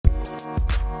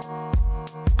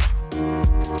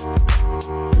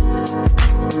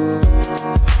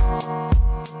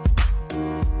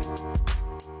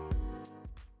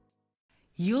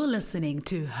listening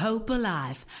to Hope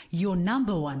Alive, your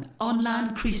number one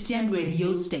online Christian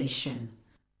radio station.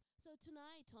 So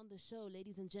tonight on the show,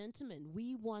 ladies and gentlemen,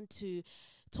 we want to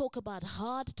talk about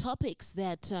hard topics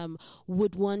that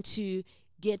would want to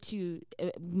get you,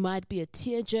 might be a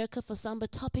tearjerker for some,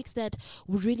 but topics that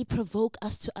would really provoke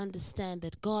us to understand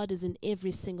that God is in every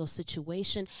single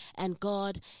situation and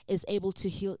God is able to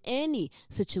heal any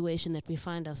situation that we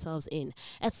find ourselves in.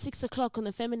 At 6 o'clock on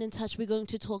the Feminine Touch, we're going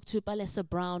to talk to Palesa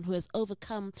Brown, who has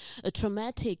overcome a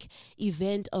traumatic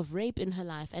event of rape in her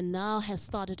life and now has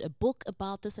started a book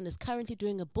about this and is currently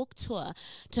doing a book tour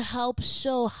to help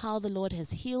show how the Lord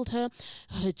has healed her,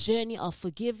 her journey of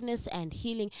forgiveness and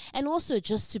healing, and also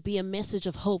just to be a message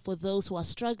of hope for those who are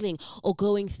struggling or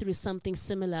going through something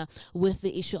similar with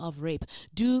the issue of rape.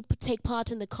 Do take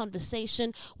part in the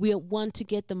conversation. We want to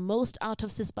get the most out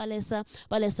of Sis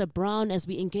Palesa Brown, as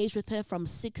we engage with her from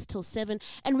 6 till 7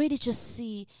 and really just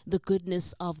see the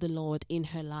goodness of the Lord in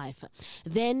her life.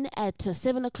 Then at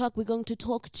 7 o'clock, we're going to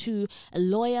talk to a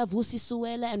lawyer, Vusi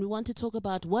Suela, and we want to talk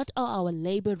about what are our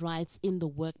labor rights in the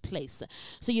workplace.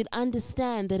 So you'd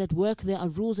understand that at work there are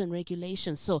rules and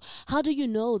regulations. So how do you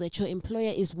know that your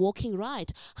employer is walking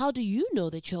right? How do you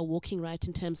know that you're walking right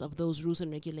in terms of those rules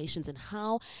and regulations, and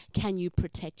how can you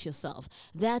protect yourself?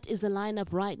 That is the lineup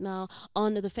right now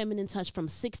on the Feminine Touch from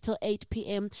 6 till 8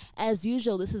 p.m. As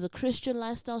usual, this is a Christian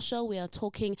lifestyle show. We are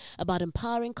talking about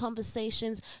empowering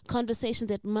conversations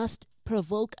that must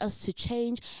provoke us to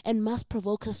change and must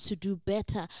provoke us to do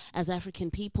better as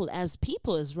African people, as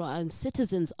and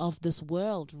citizens of this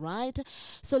world, right?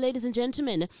 So ladies and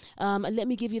gentlemen, let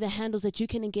me give you the handles that you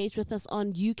can engage with us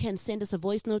on. You can send us a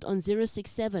voice note on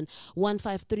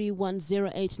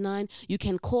 067-153-1089. You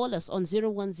can call us on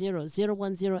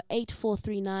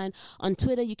 010-010-8439. On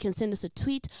Twitter, you can send us a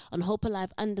tweet on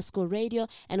HopeAlive_radio,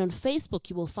 and on Facebook,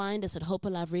 you will find us at Hope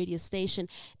Alive Radio Station.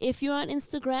 If you're on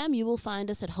Instagram, you will find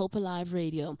us at Hope Alive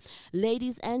Radio.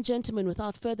 Ladies and gentlemen,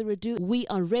 without further ado, we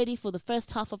are ready for the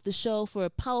first half of the show for a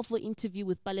powerful interview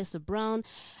with Palesa Brown.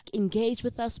 Engage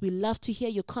with us. We love to hear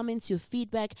your comments, your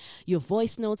feedback, your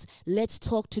voice notes. Let's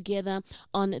talk together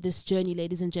on this journey,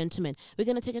 ladies and gentlemen. We're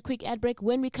going to take a quick ad break.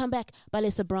 When we come back,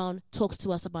 Palesa Brown talks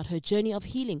to us about her journey of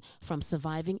healing from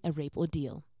surviving a rape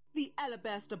ordeal. The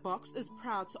Alabaster Box is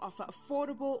proud to offer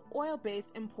affordable,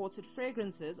 oil-based imported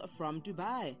fragrances from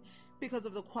Dubai. Because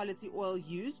of the quality oil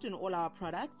used in all our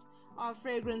products, our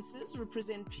fragrances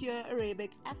represent pure Arabic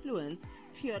affluence,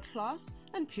 pure class,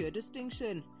 and pure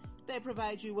distinction. They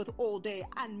provide you with all-day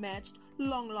unmatched,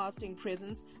 long-lasting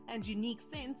presence and unique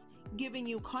scents, giving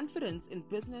you confidence in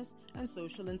business and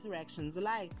social interactions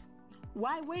alike.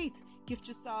 Why wait? Gift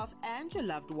yourself and your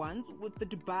loved ones with the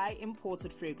Dubai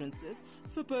imported fragrances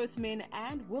for both men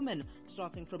and women,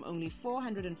 starting from only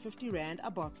 450 Rand a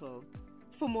bottle.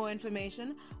 For more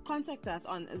information, contact us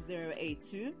on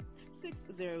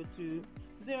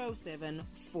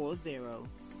 082-602-0740.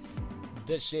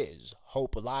 This is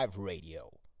Hope Alive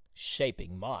Radio,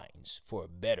 shaping minds for a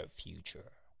better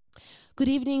future. Good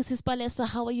evening, Sis Palesa.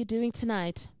 How are you doing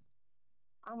tonight?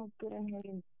 I'm good and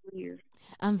hearing you.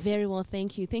 I'm very well,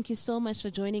 thank you. Thank you so much for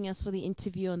joining us for the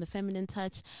interview on the Feminine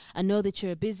Touch. I know that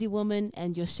you're a busy woman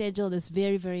and your schedule is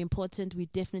very, very important. We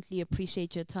definitely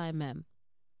appreciate your time, ma'am.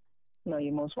 No,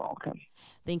 you're most welcome.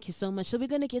 Thank you so much. So we're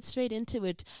going to get straight into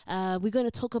it. We're going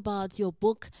to talk about your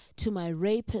book, To My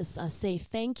Rapist, I Say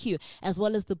Thank You, as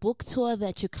well as the book tour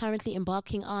that you're currently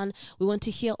embarking on. We want to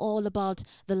hear all about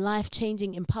the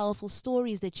life-changing and powerful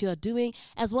stories that you are doing,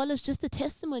 as well as just the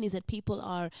testimonies that people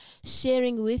are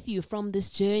sharing with you from this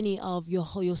journey of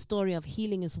your story of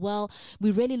healing as well.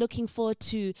 We're really looking forward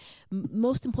to,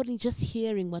 most importantly, just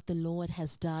hearing what the Lord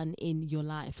has done in your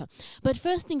life. But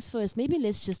first things first, maybe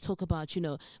let's just talk about,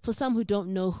 for some who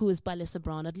don't know who is Palesa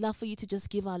Brown, I'd love for you to just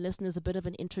give our listeners a bit of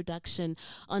an introduction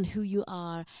on who you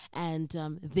are, and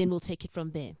then we'll take it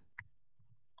from there.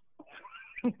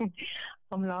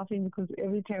 I'm laughing because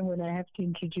every time when I have to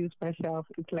introduce myself,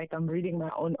 it's like I'm reading my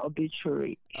own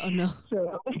obituary. Oh, no.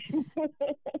 So,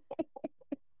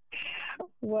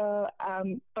 well,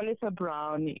 Palesa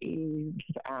Brown is,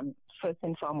 first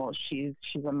and foremost, she's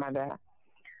a mother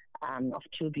of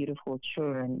two beautiful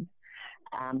children.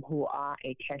 Who are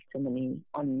a testimony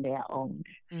on their own.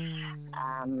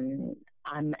 I'm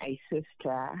a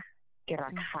sister,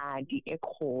 Kerakadi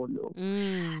Ekolo.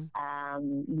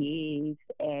 Yes,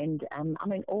 and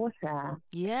I'm an author.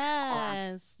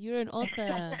 Yes, you're an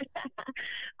author.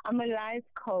 I'm a life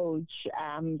coach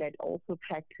that also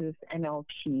practices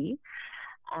NLP.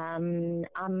 I'm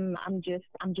just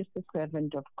a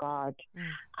servant of God.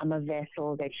 I'm a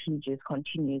vessel that He just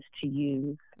continues to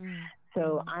use.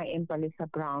 So I am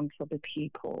Palesa Brown for the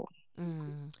people.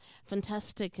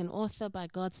 Fantastic. An author by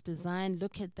God's design.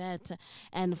 Look at that.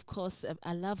 And of course,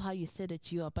 I love how you said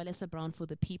it. You are Palesa Brown for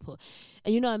the people.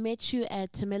 And I met you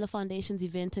at Tamela Foundation's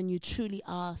event, and you truly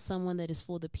are someone that is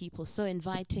for the people. So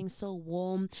inviting, so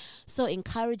warm, so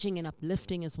encouraging and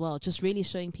uplifting as well. Just really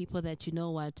showing people that, you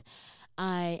know what,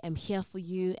 I am here for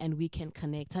you and we can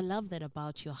connect. I love that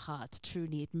about your heart.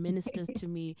 Truly, it ministers to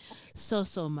me so,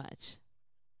 so much.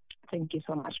 Thank you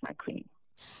so much, my queen.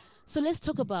 So let's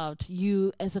talk about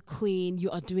you as a queen. You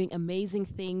are doing amazing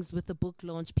things with the book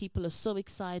launch. People are so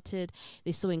excited.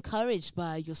 They're so encouraged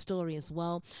by your story as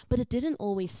well. But it didn't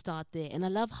always start there. And I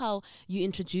love how you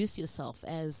introduce yourself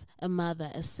as a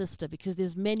mother, a sister, because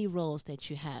there's many roles that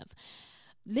you have.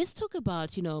 Let's talk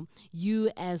about,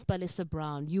 you as Palesa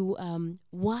Brown.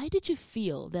 Why did you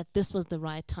feel that this was the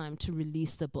right time to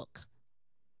release the book?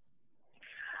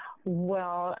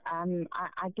 Well,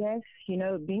 I guess,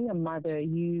 being a mother,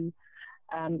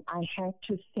 I had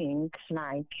to think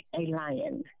like a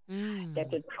lion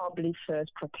that would probably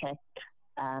first protect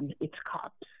its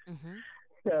cubs. Mm-hmm.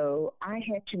 So I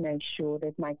had to make sure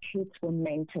that my kids were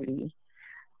mentally,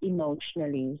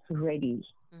 emotionally ready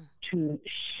to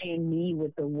share me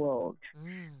with the world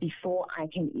before I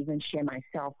can even share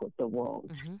myself with the world.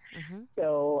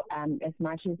 So as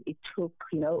much as it took,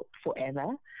 forever,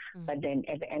 but then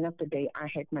at the end of the day, I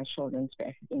had my children's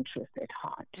best interest at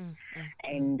heart.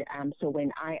 And so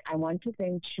when I wanted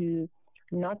them to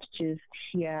not just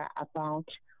hear about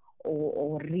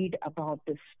or read about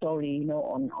the story,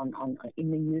 on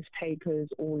in the newspapers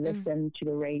or listen to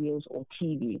the radios or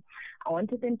TV. I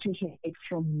wanted them to hear it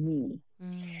from me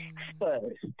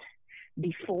first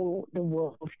before the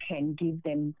world can give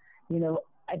them,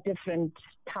 a different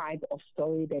type of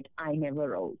story that I never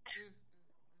wrote.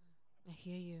 I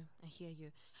hear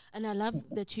you. And I love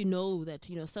that you know that,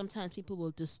 sometimes people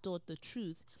will distort the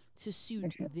truth to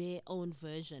suit their own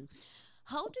version.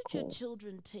 How did your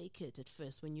children take it at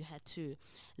first when you had to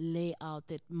lay out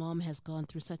that mom has gone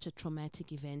through such a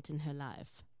traumatic event in her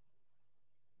life?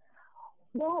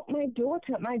 Well, my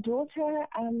daughter,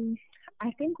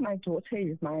 I think my daughter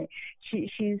is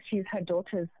she's her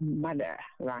daughter's mother,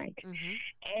 right?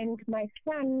 And my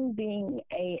son, being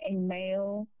a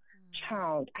male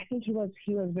child, I think he was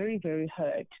very, very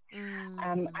hurt.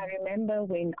 I remember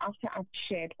when after I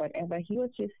shared whatever, he was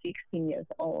just 16 years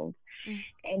old,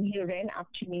 and he ran up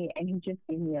to me and he just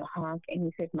gave me a hug and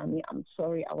he said, "Mommy, I'm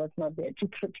sorry, I was not there to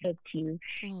protect you."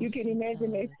 You can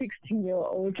imagine a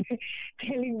 16-year-old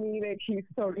telling me that he's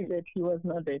sorry that he was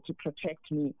not there to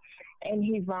protect me. And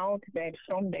he vowed that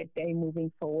from that day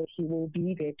moving forward, he will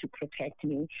be there to protect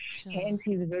me. Sure. Hence,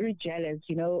 he's very jealous,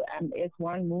 as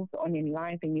one moves on in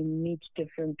life and you meet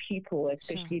different people,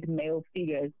 especially the male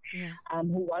figures,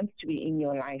 who wants to be in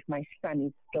your life. My son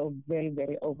is still very,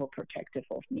 very overprotective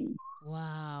of me.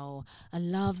 Wow. I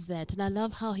love that. And I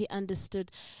love how he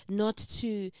understood not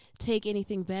to take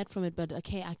anything bad from it, but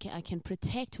okay, I can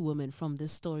protect women from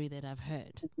this story that I've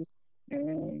heard.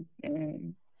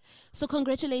 So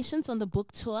congratulations on the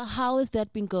book tour. How has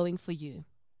that been going for you?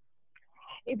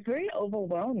 It's very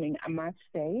overwhelming, I must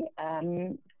say.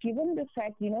 Given the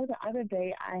fact, the other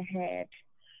day I had,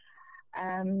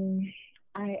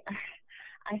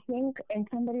 I think, and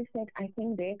somebody said, I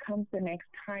think there comes the next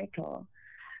title.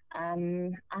 I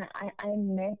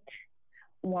met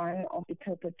one of the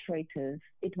perpetrators.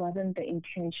 It wasn't the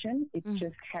intention. It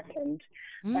just happened.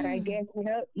 But I guess,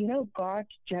 God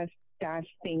just does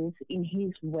things in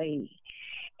his way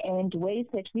and ways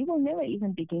that we will never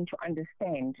even begin to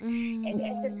understand. And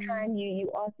at the time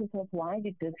you ask yourself, why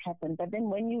did this happen? But then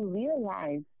when you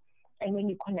realize and when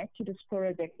you connect to the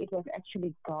spirit that it was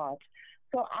actually God.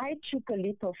 So I took a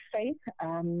leap of faith.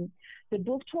 The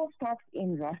book tour starts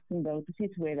in Rustenburg. This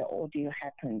is where the audio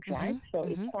happened, right? So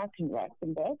it starts in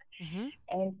Rustenburg.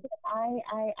 And so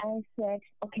I said,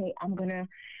 okay, I'm going to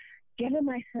gather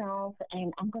myself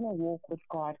and I'm going to walk with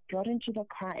God. Got into the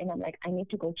car and I'm like, I need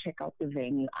to go check out the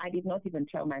venue. I did not even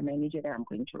tell my manager that I'm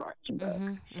going to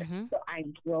Rustenburg. So I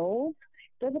drove.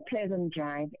 It was a pleasant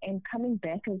drive, and coming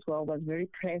back as well was very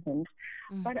pleasant.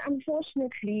 But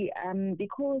unfortunately,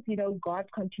 because, God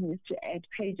continues to add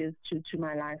pages to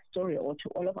my life story or to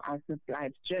all of us'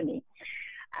 life journey,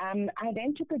 I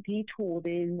then took a detour.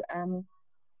 There's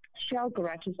Shell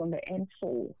garages on the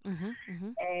N4.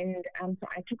 And so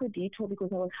I took a detour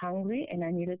because I was hungry and I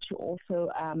needed to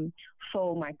also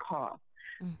fill my car.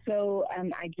 So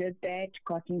I did that,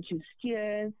 got into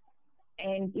Steers.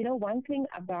 And, one thing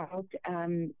about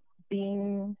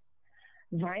being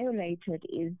violated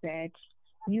is that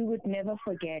you would never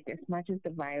forget as much as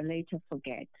the violator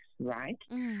forgets, right?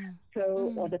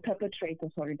 Or the perpetrator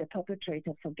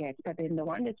forgets, but then the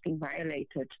one that's been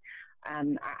violated,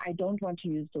 I don't want to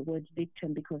use the word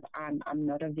victim because I'm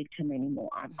not a victim anymore.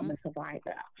 I'm a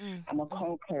survivor. I'm a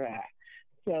conqueror.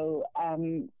 So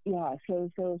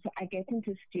so I get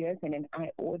into Steers and then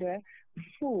I order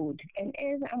food. And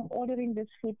as I'm ordering this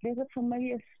food, there's a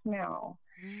familiar smell.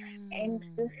 And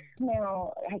the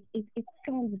smell, like it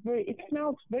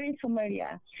smells very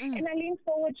familiar. And I lean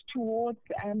forward towards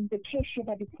the cashier,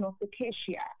 but it's not the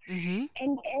cashier.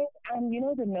 And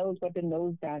as the nose, what the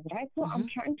nose does, right? So I'm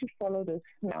trying to follow the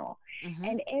smell.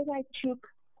 And as I took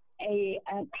a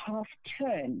half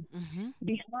turn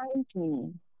behind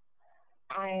me,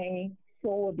 I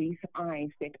saw these eyes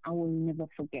that I will never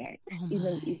forget,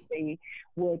 even if they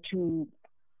were to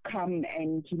come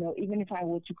and, even if I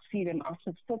were to see them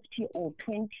after 50 or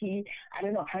 20,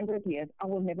 100 years, I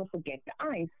will never forget the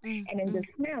eyes and then the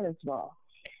smell as well.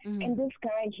 And this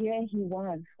guy here, he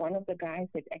was one of the guys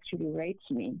that actually raped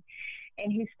me.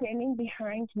 And he's standing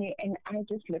behind me and I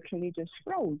just literally just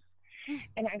froze.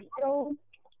 And I froze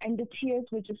and the tears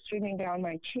were just streaming down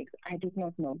my cheeks. I did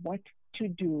not know what to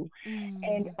do.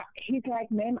 And he's like,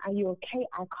 ma'am, are you okay?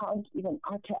 I can't even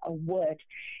utter a word.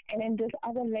 And then this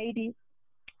other lady,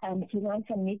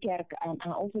 Finanza Mikerk,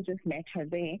 I also just met her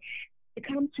there. She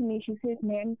comes to me, she says,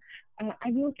 ma'am, are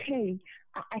you okay?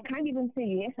 I can't even say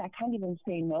yes, I can't even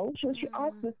say no. So she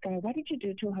asked this guy, what did you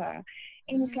do to her?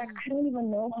 And he's like, I don't even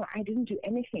know her, I didn't do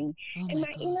anything. And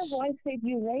my inner voice said,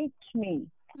 you raped me.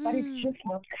 But it's just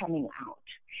not coming out.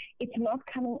 It's not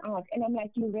coming out. And I'm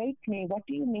like, you raped me. What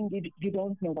do you mean you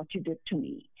don't know what you did to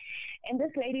me? And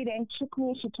this lady then took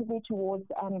me towards,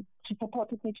 she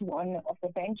supported me to one of the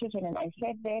benches. And then I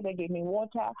sat there. They gave me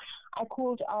water. I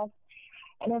cooled off.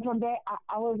 And then from there,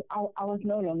 I was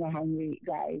no longer hungry,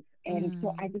 guys. And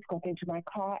so I just got into my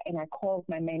car and I called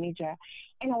my manager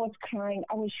and I was crying.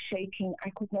 I was shaking.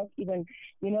 I could not even,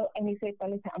 and he said,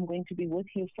 Palesa, I'm going to be with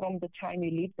you from the time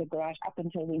you leave the garage up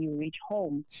until when you reach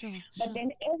home. But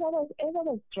then as I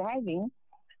was driving,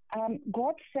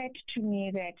 God said to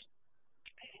me that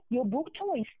your book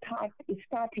tour is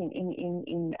starting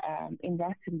in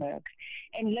Rustenburg.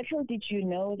 And little did you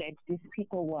know that these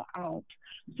people were out.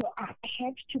 So I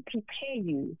had to prepare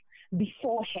you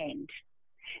beforehand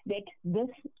that this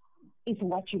is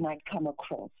what you might come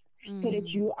across so that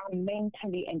you are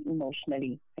mentally and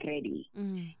emotionally ready.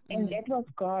 And that was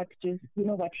God just,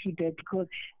 what he did, because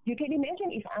you can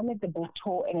imagine if I'm at the book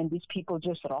tour and then these people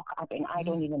just rock up and I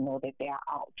don't even know that they are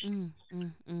out.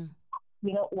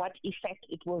 What effect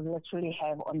it will literally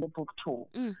have on the book tour.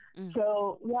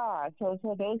 So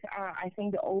those are, I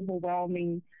think, the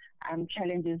overwhelming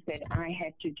challenges that I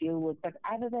had to deal with. But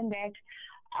other than that,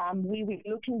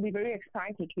 we're very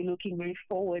excited. We're looking very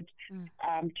forward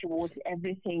towards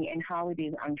everything and how it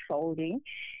is unfolding.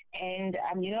 And,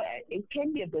 it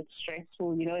can be a bit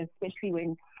stressful, especially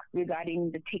when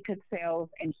regarding the ticket sales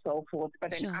and so forth.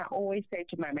 But then I always say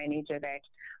to my manager that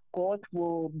God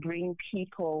will bring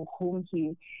people whom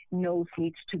he knows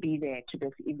needs to be there to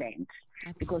this event.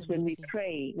 Absolutely. Because when we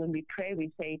pray,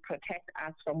 we say, protect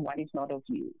us from what is not of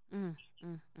you.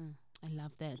 I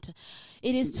love that.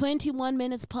 It is 21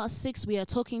 minutes past 6. We are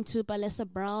talking to Palesa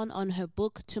Brown on her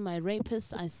book, To My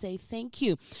Rapist, I Say Thank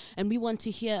You. And we want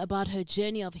to hear about her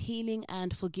journey of healing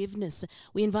and forgiveness.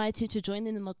 We invite you to join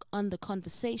in on the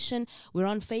conversation. We're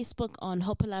on Facebook on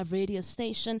Hope Alive Radio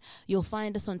Station. You'll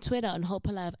find us on Twitter on Hope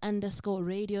Alive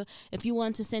 _radio. If you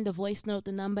want to send a voice note,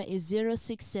 the number is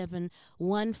 067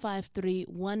 153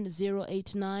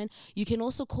 1089. You can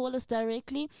also call us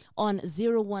directly on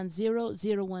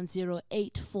 010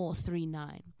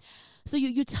 8439. So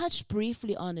you touched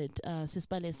briefly on it, Sis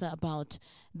Palesa, about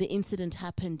the incident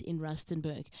happened in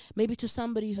Rustenburg. Maybe to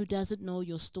somebody who doesn't know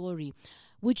your story,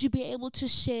 would you be able to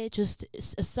share just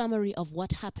a summary of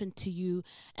what happened to you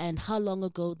and how long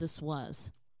ago this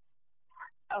was?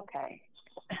 Okay,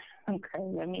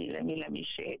 let me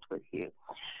share it with you.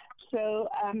 So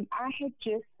I had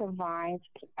just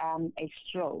survived a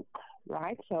stroke,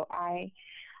 right? So I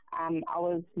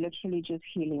was literally just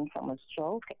healing from a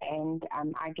stroke, and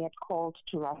I get called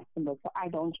to Rustenburg. So I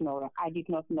did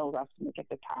not know Rustenburg at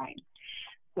the time.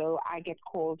 So I get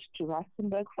called to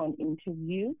Rustenburg for an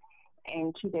interview,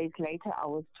 and 2 days later I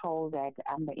was told that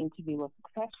the interview was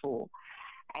successful.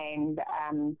 And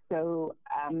so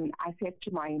I said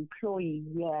to my employee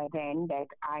then that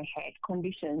I had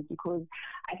conditions, because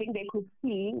I think they could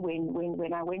see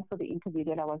when I went for the interview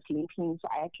that I was limping. So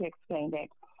I actually explained that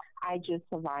I just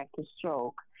survived a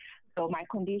stroke. So my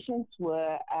conditions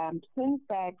were, since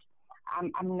that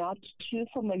I'm not too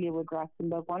familiar with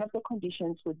Rustenburg. One of the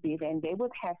conditions would be then they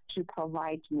would have to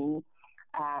provide me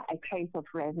a place of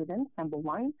residence, number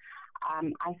one.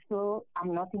 I'm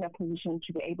not in a position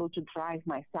to be able to drive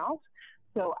myself,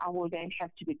 so I will then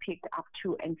have to be picked up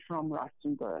to and from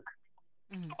Rustenburg.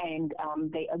 And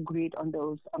they agreed on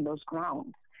those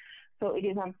grounds. So it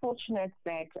is unfortunate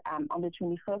that on the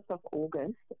 21st of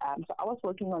August, so I was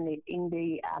working on it in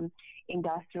the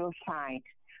industrial side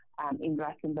in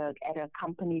Rustenburg at a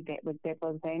company that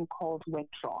was then called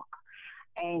Wetrock.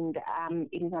 And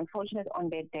it is unfortunate on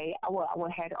that day, our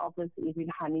head office is in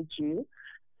Honeydew.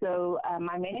 So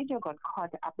my manager got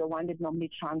caught up, the one that normally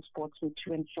transports me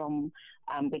to and from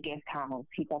the guest house.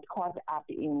 He got caught up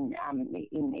in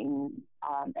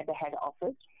at the head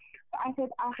office. So I said,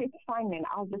 it's fine then,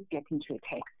 I'll just get into a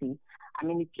taxi. I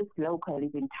mean, it's just local,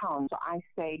 it's in town. So I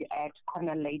stayed at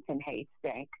Connor Leighton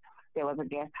Haystack. There was a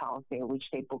guest house there, which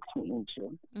they booked me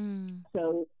into.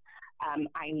 So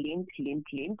I limped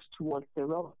towards the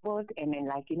road. And then,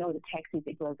 the taxis,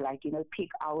 it was peak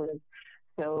hours.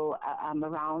 So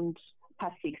around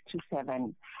past 6 to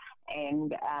 7.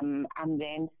 And I'm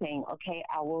then saying, okay,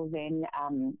 I will then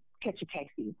catch a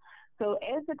taxi. So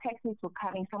as the taxis were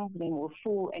coming, some of them were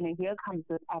full, and then here comes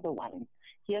this other one.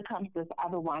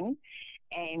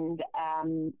 And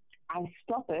I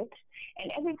stop it.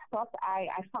 And as it stopped, I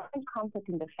found comfort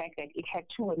in the fact that it had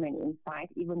 2 women inside,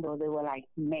 even though they were like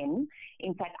men.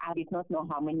 In fact, I did not know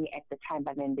how many at the time,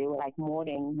 but then they were like more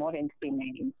than 3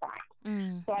 men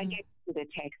inside. So I get to the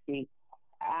taxi.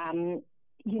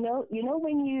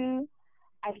 When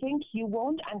I think you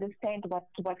won't understand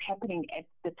what's happening at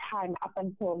the time up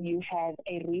until you have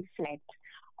a reflect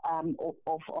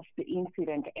of the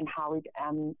incident and how it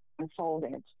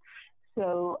unfolded.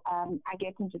 So I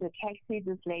get into the taxi.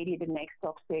 This lady, the next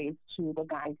stop, says to the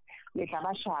guys,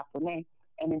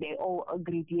 and then they all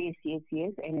agreed, yes,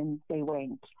 and then they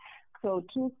went. So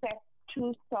 2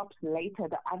 stops later,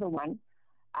 the other one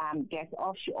gets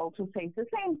off. She also says the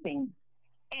same thing.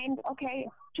 And okay,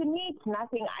 to me, it's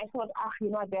nothing. I thought,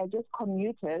 they're just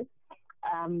commuters.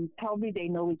 Probably they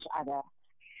know each other.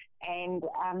 And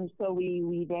so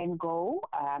we then go,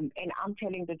 and I'm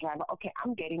telling the driver, okay,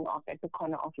 I'm getting off at the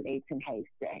corner of Leighton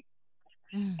Haystack.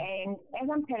 And as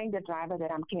I'm telling the driver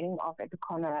that I'm getting off at the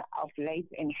corner of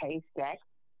Leighton Haystack,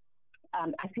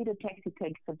 I see the taxi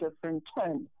takes a different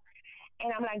turn.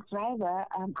 And I'm like, driver,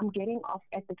 I'm getting off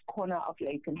at the corner of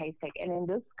Leighton Haystack. And then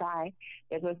this guy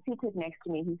that was seated next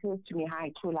to me, he says to me,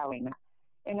 hi, Tula Wena.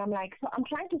 And I'm like, so I'm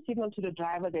trying to signal to the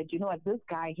driver that, this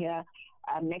guy here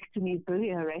next to me is really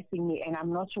harassing me, and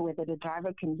I'm not sure whether the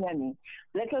driver can hear me.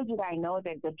 Little did I know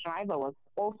that the driver was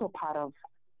also part of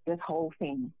this whole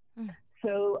thing.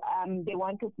 So they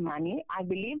wanted money. I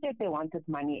believe that they wanted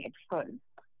money at first.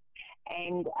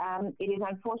 And it is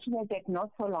unfortunate that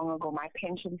not so long ago, my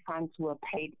pension funds were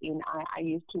paid in. I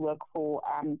used to work for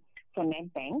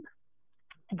Nedbank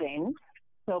then.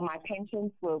 So my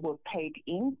pensions were paid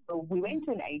in. So we went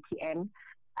to an ATM.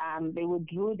 They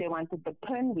withdrew. They wanted the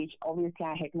PIN, which obviously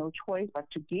I had no choice but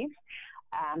to give.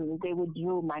 They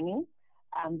withdrew money.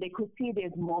 They could see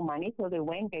there's more money. So they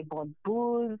went, they bought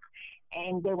booze,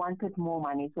 and they wanted more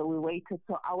money. So we waited.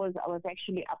 So I was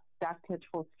actually abducted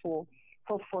for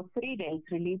 3 days,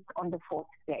 released on the 4th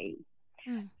day.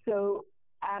 So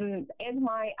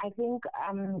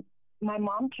my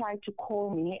mom tried to call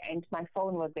me, and my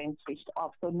phone was then switched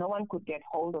off, so no one could get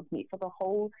hold of me for the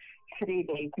whole 3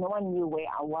 days. No one knew where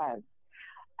I was.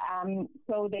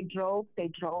 So they drove.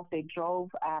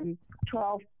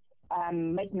 12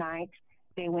 midnight,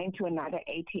 they went to another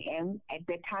ATM. At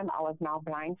that time, I was now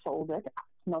blindfolded,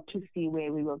 not to see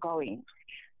where we were going.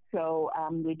 So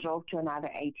we drove to another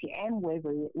ATM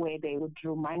where they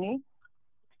withdrew money.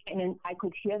 And then I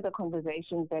could hear the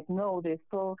conversations that, no, there's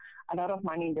still a lot of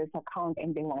money in this account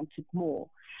and they wanted more.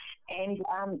 And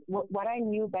what I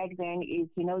knew back then is,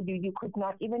 you could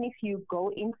not, even if you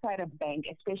go inside a bank,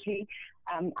 especially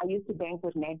I used to bank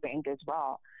with Nedbank as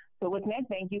well. So with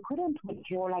Nedbank, you couldn't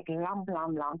withdraw like lump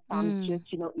sums,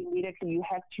 just, immediately. You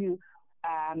have to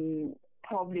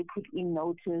probably put in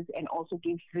notice and also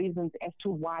give reasons as to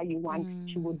why you want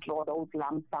to withdraw those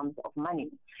lump sums of money.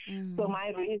 So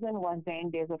my reason was then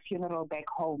there's a funeral back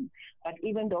home, but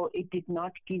even though it did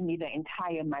not give me the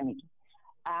entire money.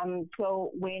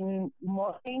 So when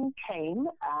morning came,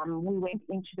 we went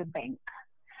into the bank.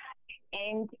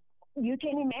 And you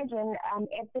can imagine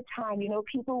at the time,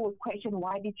 people would question,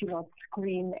 why did you not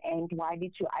scream and why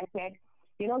did you? I said,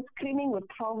 screaming was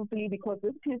probably because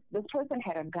this person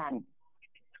had a gun.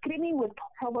 screaming would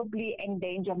probably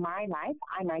endanger my life.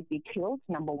 I might be killed,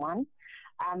 number one.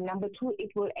 Number two,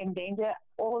 it will endanger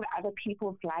all other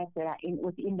people's lives that are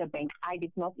within the bank. I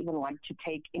did not even want to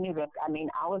take any risk. I mean,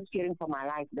 I was fearing for my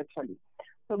life, literally.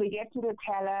 So we get to the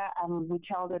teller. We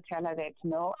tell the teller that,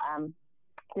 no,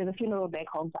 there's a funeral back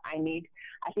home, so I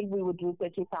think we would do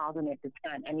 30,000 at the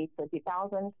time. I need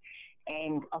 30,000.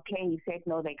 And okay, he said,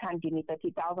 no, they can't give me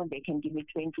 30,000. They can give me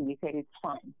 20. We said, it's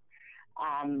fine.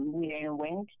 We then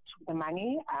went to the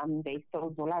money. They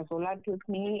stole Zola took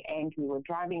me, and we were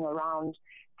driving around.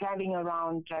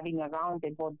 They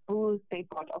bought booze. They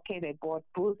bought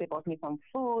booze. They bought me some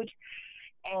food.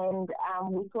 And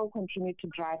we still continued to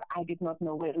drive. I did not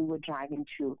know where we were driving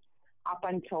to up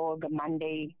until the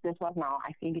Monday. This was now,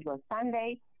 I think it was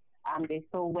Sunday. They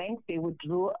still went. They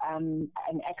withdrew an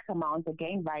X amount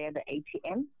again via the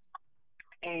ATM.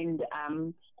 And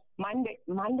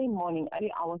Monday morning,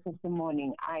 early hours of the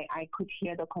morning, I could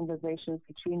hear the conversations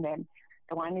between them.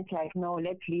 The one is like, no,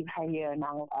 let's leave her here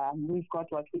now. We've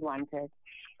got what we wanted.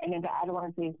 And then the other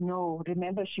one says, no,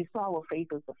 remember, she saw our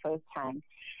faces the first time.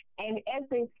 And as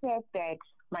they said that,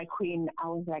 my queen, I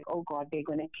was like, oh God, they're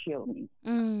going to kill me.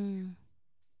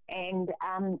 And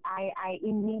I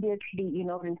immediately,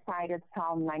 recited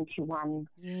Psalm 91,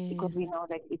 because we know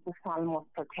that it's a psalm of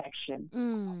protection.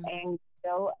 And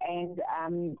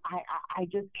I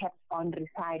just kept on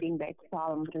reciting that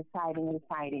psalm,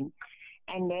 reciting.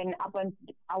 And then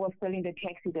I was still in the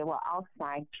taxi. They were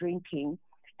outside drinking.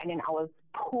 And then I was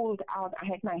pulled out. I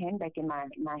had my handbag in my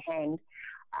hand.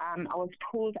 I was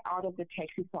pulled out of the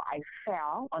taxi, so I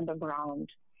fell on the ground.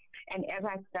 And as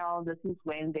I fell, this is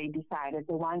when they decided,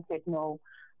 the one said, no,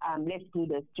 let's do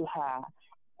this to her.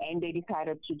 And they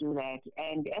decided to do that.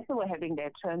 And as they were having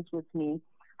their turns with me,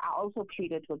 I also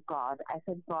pleaded with God. I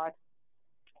said, God,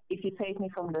 if you save me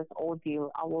from this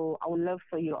ordeal, I will live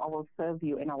for you, I will serve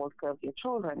you, and I will serve your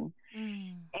children.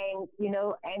 And,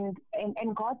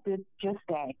 and God did just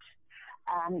that.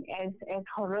 As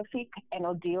horrific an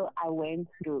ordeal I went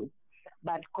through,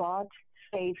 but God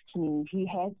saved me. He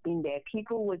has been there.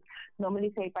 People would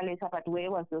normally say, Palesa, but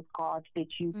where was this God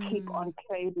that you keep on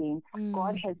craving?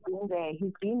 God has been there.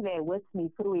 He's been there with me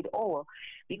through it all.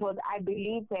 Because I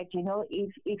believe that,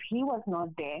 if he was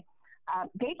not there,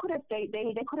 they could have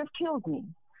killed me.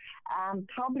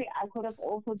 Probably I could have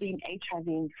also been HIV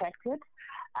infected.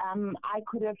 I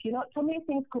could have, so many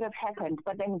things could have happened,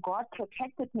 but then God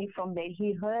protected me from there.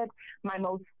 He heard my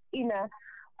most inner,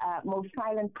 most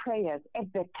silent prayers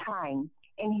at that time,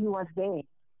 and he was there.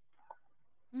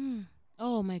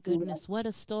 Oh my goodness, what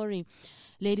a story.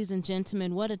 Ladies and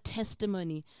gentlemen, what a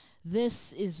testimony.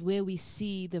 This is where we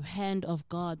see the hand of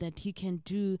God, that he can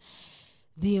do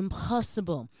the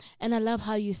impossible. And I love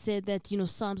how you said that,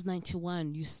 Psalms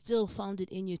 91, you still found it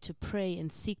in you to pray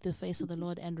and seek the face of the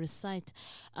Lord and recite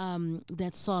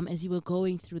that psalm as you were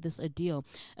going through this ordeal.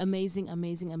 Amazing,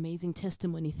 amazing, amazing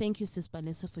testimony. Thank you, Sis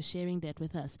Palesa, for sharing that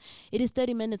with us. It is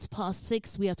 30 minutes past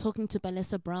 6. We are talking to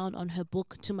Palesa Brown on her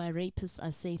book, To My Rapist, I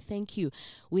Say Thank You.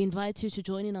 We invite you to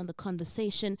join in on the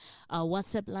conversation. Our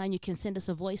WhatsApp line, you can send us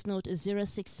a voice note, is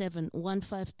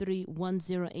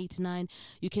 067-153-1089.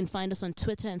 You can find us on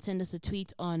Twitter and send us a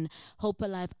tweet on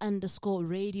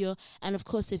HopeAlive_radio. And of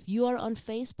course, if you are on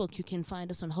Facebook, you can find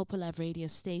us on Hope Alive Radio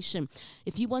Station.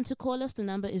 If you want to call us, the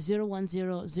number is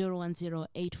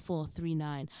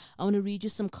 010-010-8439. I want to read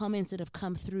you some comments that have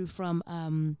come through from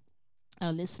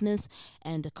our listeners,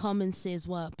 and a comment says,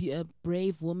 well, be a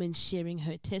brave woman sharing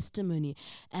her testimony.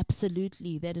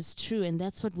 Absolutely, that is true, and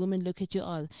that's what women look at you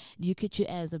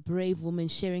as a brave woman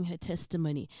sharing her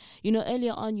testimony.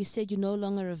 Earlier on you said you're no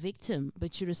longer a victim,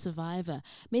 but you're a survivor.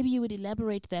 Maybe you would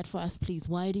elaborate that for us, please.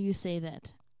 Why do you say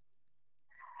that?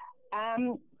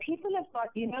 People have got,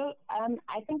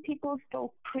 I think people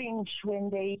still cringe when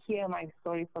they hear my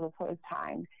story for the first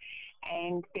time,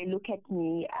 and they look at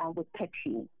me with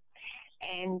pity.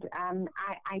 And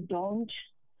I don't,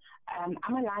 I'm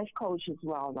a life coach as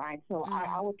well, right? So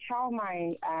I would tell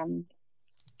my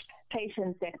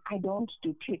patients that I don't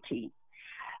do pity,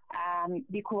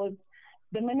 because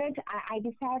the minute I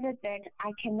decided that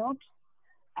I cannot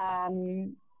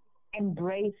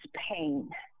embrace pain.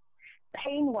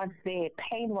 Pain was there,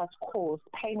 pain was caused,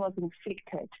 pain was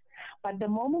inflicted. But the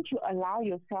moment you allow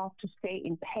yourself to stay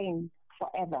in pain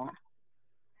forever,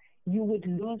 you would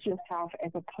lose yourself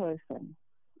as a person.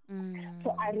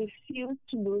 So I refused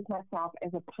to lose myself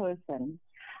as a person.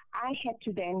 I had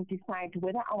to then decide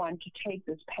whether I want to take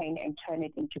this pain and turn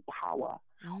it into power,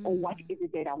 or what is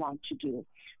it that I want to do.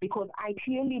 Because I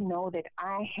clearly know that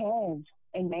I have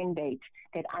a mandate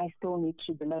that I still need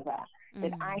to deliver,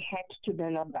 that I had to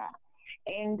deliver.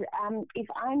 And if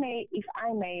I may,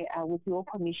 with your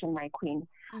permission, my queen,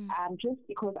 just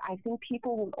because I think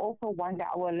people will also wonder,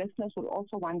 our listeners will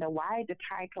also wonder why the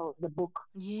title, the book,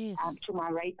 Yes. To My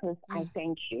Rapist, I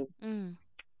Thank You. Mm.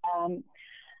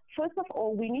 First of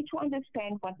all, we need to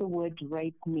understand what the word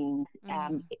rape means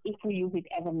if we use it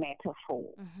as a metaphor,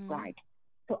 right?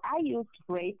 So I used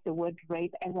the word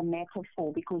rape as a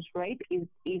metaphor because rape is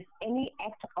any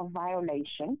act of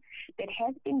violation that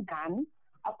has been done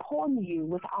upon you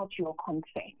without your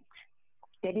consent.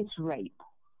 That is rape,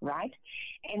 right?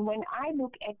 And when I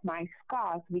look at my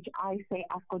scars, which I say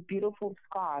I've got beautiful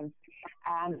scars,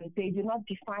 they do not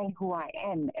define who I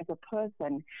am as a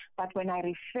person, but when I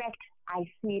reflect, I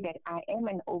see that I am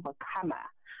an overcomer.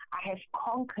 I have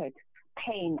conquered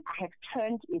pain. I have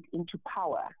turned it into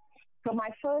power. So my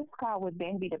first scar would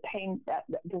then be the pain,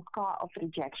 the scar of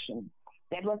rejection.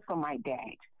 That was from my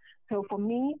dad. So for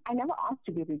me, I never asked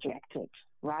to be rejected,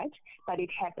 right? But it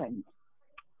happened.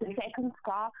 The second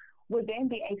scar would then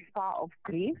be a scar of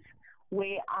grief,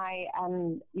 where I,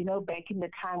 back in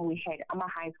the time I'm a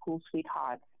high school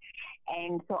sweetheart.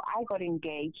 And so I got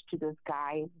engaged to this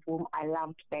guy whom I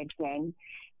loved back then.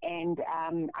 And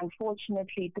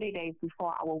unfortunately, 3 days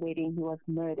before our wedding, he was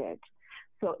murdered.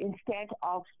 So instead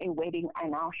of a wedding, I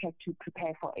now had to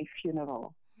prepare for a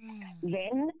funeral.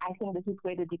 Then I think this is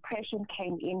where the depression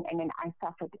came in, and then I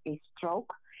suffered a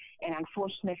stroke. And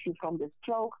unfortunately, from the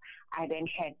stroke, I then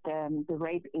had the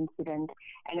rape incident.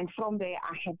 And then from there,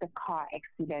 I had the car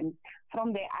accident.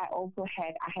 From there,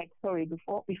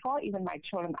 before even my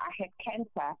children, I had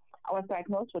cancer. I was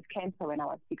diagnosed with cancer when I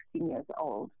was 16 years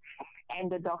old.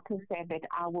 And the doctor said that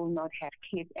I will not have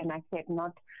kids. And I said,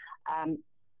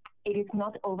 it is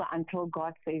not over until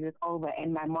God says it's over.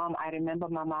 And I remember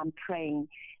my mom praying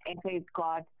and says,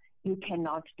 God, you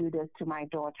cannot do this to my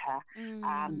daughter.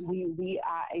 We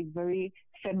are a very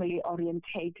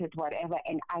family-orientated whatever,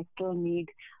 and I still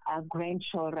need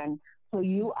grandchildren. So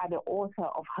you are the author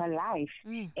of her life,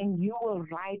 and you will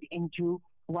write and do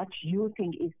what you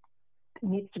think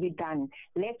needs to be done.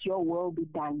 Let your will be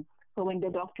done. So when the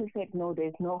doctor said, no,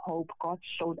 there's no hope, God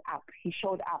showed up. He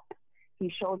showed up. He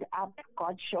showed up.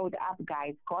 God showed up,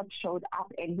 guys. God showed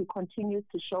up, and he continues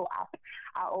to show up.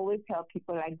 I always tell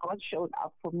people, like, God showed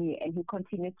up for me, and he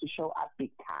continues to show up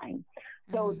big time.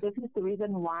 So this is the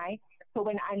reason why. So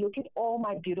when I look at all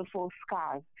my beautiful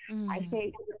scars, I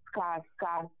say, scars,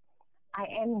 I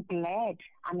am glad,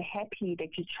 I'm happy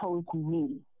that you chose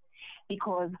me,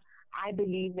 because I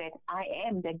believe that I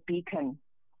am that beacon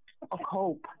of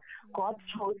hope. God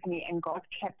chose me and God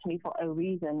kept me for a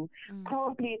reason.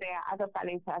 Probably there are other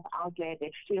Palestinians out there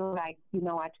that feel like, you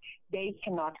know what, they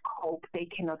cannot cope, they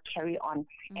cannot carry on.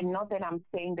 And not that I'm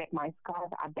saying that my scars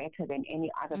are better than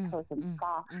any other person's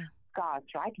scars,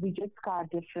 right? We just scar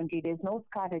differently. There's no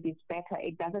scar that is better.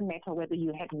 It doesn't matter whether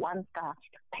you had one scar,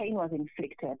 pain was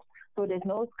inflicted. So there's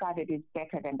no scar that is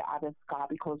better than the other scar,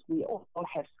 because we all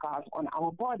have scars on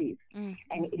our bodies. And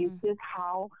it is just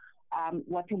how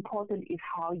what's important is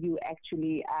how you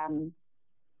actually, how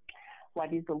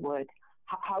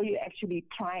you actually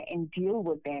try and deal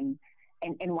with them,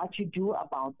 and what you do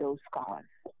about those scars.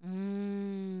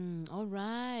 All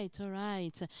right.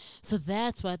 So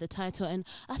that's why the title, and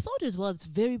I thought as well, it's a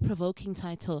very provoking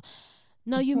title.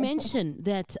 Now, you mentioned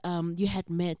that you had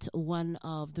met one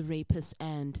of the rapists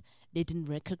and they didn't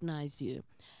recognize you.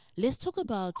 Let's talk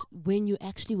about when you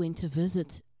actually went to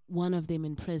visit one of them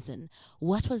in prison.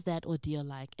 What was that ordeal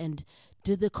like, and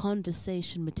did the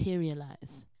conversation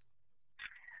materialize?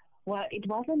 Well, it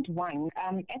wasn't one.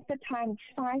 At the time,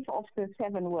 5 of the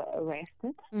 7 were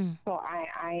arrested. So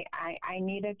I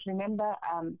needed, remember,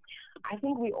 I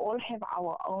think we all have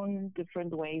our own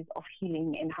different ways of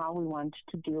healing and how we want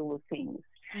to deal with things.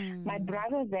 My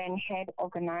brother then had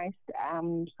organized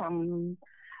some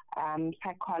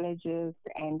psychologists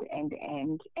and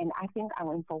I think I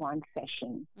went for one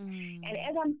session. And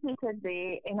as I'm sitting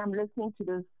there and I'm listening to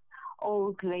this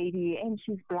old lady and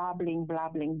she's blabbling.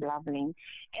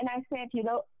 And I said,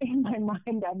 in my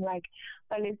mind, I'm like,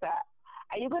 Melissa,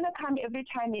 are you going to come every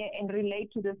time here and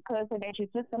relate to this person, and she's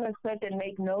just going to sit and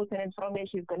make notes, and then from there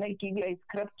she's going to give you a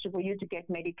script for you to get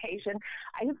medication?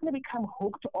 Are you going to become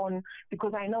hooked on,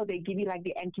 because I know they give you like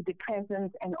the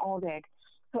antidepressants and all that.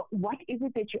 So what is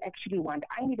it that you actually want?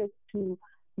 I needed to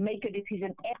make a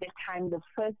decision at the time, the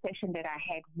first session that I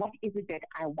had. What is it that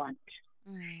I want?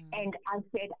 And I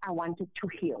said I wanted to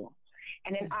heal.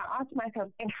 And then I asked myself,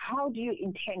 and how do you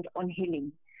intend on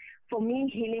healing? For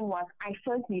me, healing was, I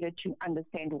first needed to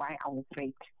understand why I was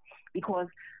raped, because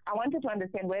I wanted to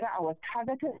understand whether I was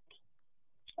targeted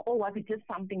or was it just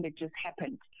something that just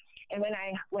happened. And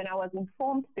when I was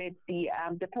informed that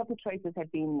the perpetrators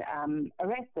had been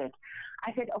arrested,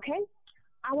 I said, okay,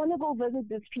 I want to go visit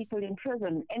these people in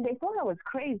prison. And they thought I was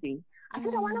crazy. I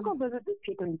said, I want to go visit these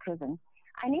people in prison.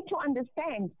 I need to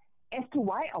understand as to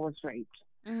why I was raped.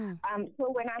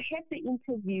 So when I had the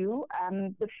interview,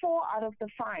 the 4 out of the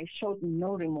 5 showed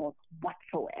no remorse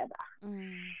whatsoever.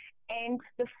 And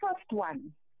the first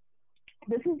one,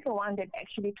 this is the one that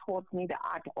actually taught me the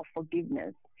art of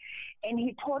forgiveness. And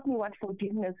he taught me what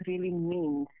forgiveness really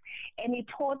means. And he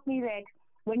taught me that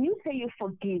when you say you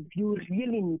forgive, you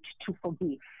really need to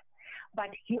forgive. But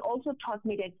he also taught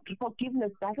me that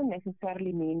forgiveness doesn't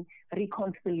necessarily mean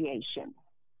reconciliation.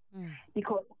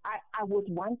 Because I would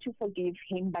want to forgive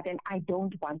him, but then I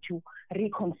don't want to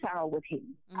reconcile with him.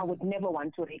 I would never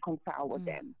want to reconcile with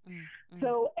them.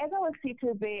 So as I was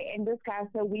seated there, and this guy,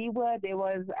 so there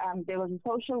was a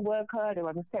social worker, there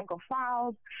was a stack of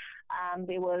files,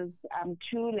 there was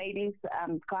 2 ladies,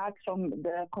 guards from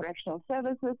the correctional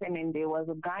services, and then there was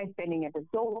a guy standing at the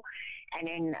door, and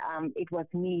then it was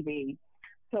me there.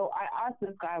 So I asked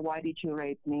this guy, why did you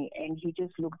rape me? And he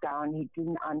just looked down. He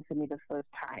didn't answer me the first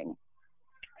time.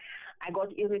 I got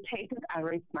irritated. I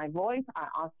raised my voice. I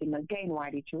asked him again, why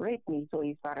did you rape me? So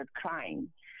he started crying.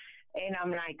 And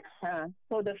I'm like,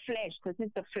 so the flesh, this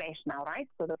is the flesh now, right?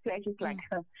 So the flesh is like,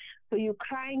 so you're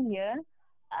crying here.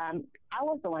 I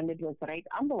was the one that was raped.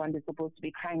 I'm the one that's supposed to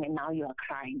be crying, and now you are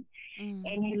crying.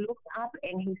 And he looked up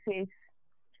and he says,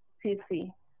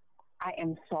 Sissy, I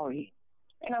am sorry.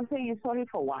 And I'm saying, you're sorry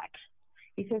for what?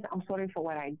 He says, I'm sorry for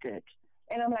what I did.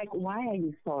 And I'm like, why are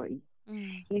you sorry?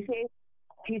 He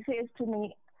says to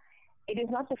me, it is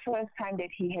not the first time that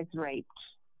he has raped,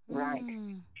 right?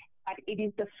 But it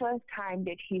is the first time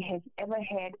that he has ever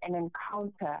had an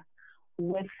encounter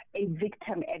with a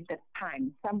victim at the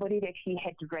time, somebody that he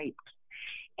had raped.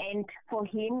 And for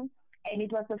him, and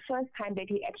it was the first time that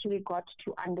he actually got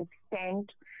to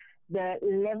understand the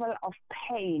level of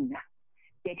pain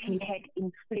that he had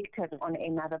inflicted on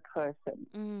another person.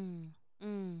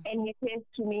 And he says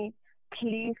to me,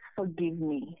 please forgive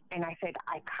me. And I said,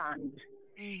 I can't.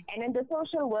 And then the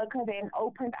social worker then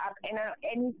opened up,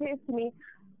 and he says to me,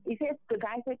 the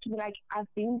guy said to me, like, I've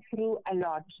been through a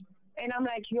lot. And I'm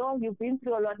like, you've been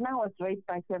through a lot. Now I was raped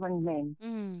by 7 men.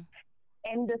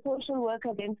 And the social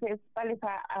worker then says,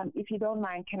 Palisa, if you don't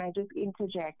mind, can I just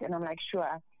interject? And I'm like,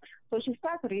 sure. So she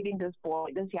starts reading this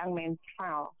young man's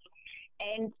file.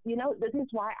 And, you know, this is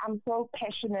why I'm so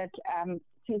passionate,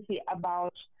 Sissy,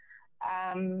 about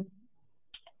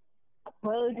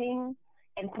building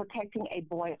and protecting a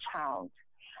boy child.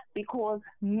 Because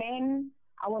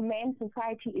our men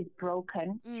society is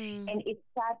broken, and it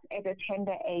starts at a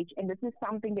tender age. And this is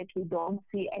something that we don't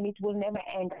see, and it will never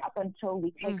end up until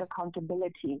we take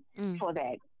accountability for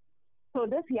that. So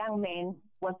this young man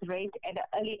was raped at an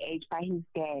early age by his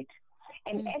dad.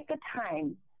 And at the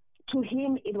time, to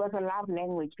him, it was a love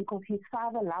language because his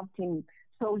father loved him,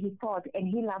 so he thought, and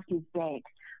he loved his dad.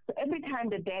 So every time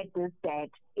the dad did that,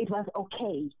 it was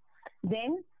okay.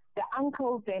 Then the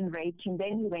uncle then raped him.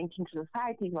 Then he went into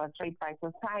society. He was raped by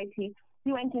society.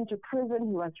 He went into prison.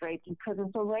 He was raped in prison.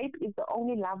 So rape is the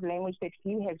only love language that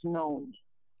he has known.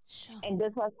 Sure. And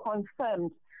this was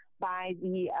confirmed by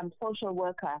the social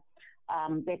worker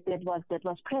that was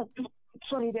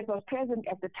present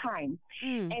at the time.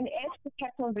 And as we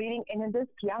kept on reading, and then this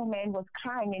young man was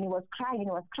crying, and he was crying, and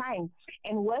he was crying.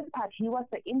 And worst part, he was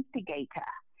the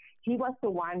instigator. He was the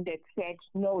one that said,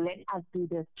 no, let us do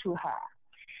this to her.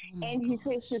 And he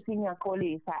says to Senior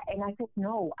Kolisa, and I said,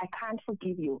 no, I can't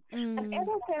forgive you. But as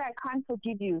I said, I can't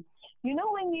forgive you. You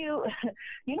know when you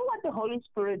know what the Holy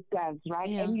Spirit does, right?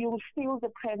 Yeah. And you feel the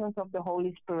presence of the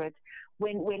Holy Spirit.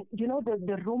 When you know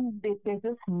the room, there's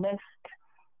this mist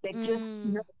that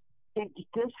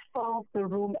just fills the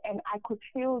room, and I could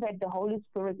feel that the Holy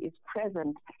Spirit is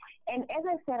present. And as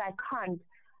I said, I can't.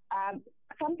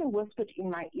 Something whispered in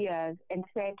my ears and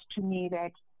said to me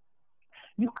that,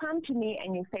 you come to me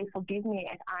and you say, forgive me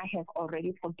as I have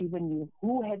already forgiven you.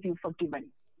 Who have you forgiven?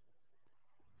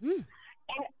 And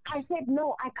I said,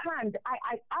 no, I can't.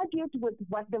 I argued with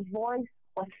what the voice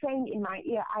was saying in my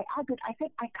ear. I said,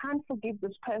 I can't forgive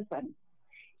this person.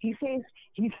 He says,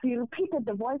 he repeated,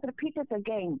 the voice repeated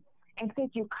again and said,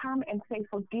 you come and say,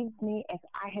 forgive me as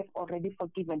I have already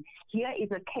forgiven. Here is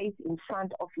a case in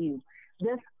front of you.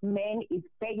 This man is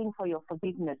begging for your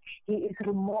forgiveness. He is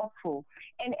remorseful.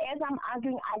 And as I'm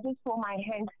arguing, I just saw my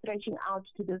hand stretching out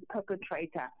to this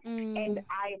perpetrator. And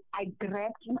I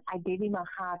grabbed him. I gave him a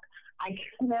hug. I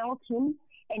smelled him,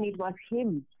 and it was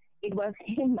him. It was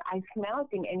him. I smelled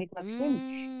him, and it was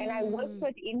him. And I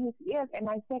whispered in his ears, and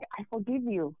I said, I forgive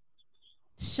you.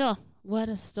 Sure. What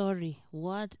a story.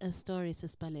 What a story,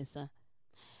 Sis Palesa.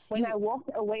 When I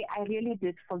walked away, I really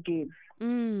did forgive.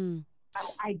 Mm.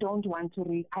 I don't want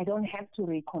to I don't have to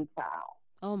reconcile.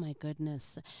 Oh my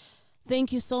goodness.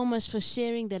 Thank you so much for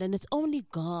sharing that. And it's only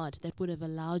God that would have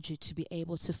allowed you to be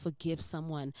able to forgive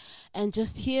someone. And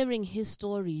just hearing his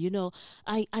story, you know,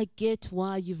 I get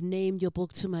why you've named your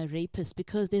book To My Rapist,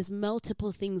 because there's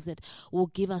multiple things that will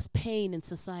give us pain in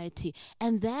society.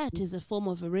 And that is a form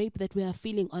of a rape that we are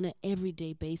feeling on an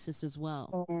everyday basis as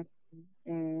well.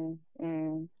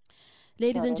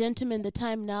 Ladies and gentlemen, the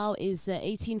time now is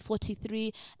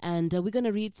 18:43, and we're going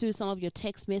to read through some of your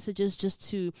text messages just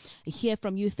to hear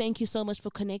from you. Thank you so much for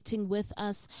connecting with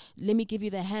us. Let me give you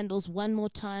the handles one more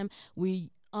time. We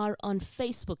are on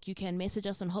Facebook. You can message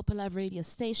us on Hope Alive Radio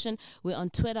Station. We're on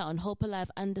Twitter on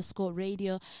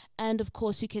HopeAlive_radio. And of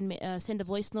course, you can send a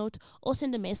voice note or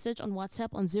send a message on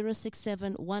WhatsApp on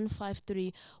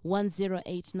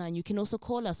 067-153-1089. You can also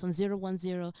call us on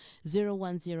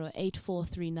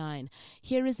 010-010-8439.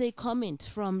 Here is a comment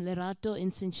from Lerato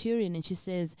in Centurion, and she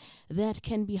says, that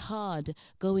can be hard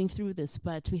going through this,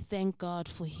 but we thank God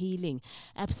for healing.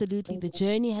 Absolutely. The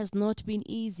journey has not been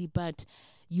easy, but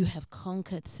you have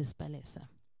conquered, Sis Palesa.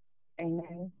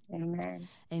 Amen. Amen.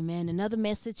 Amen. Another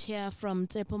message here from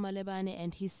Tsepo Malebane,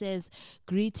 and he says,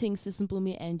 greetings, Sis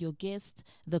Mpumi, and your guest,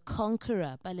 the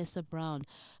conqueror, Palesa Brown.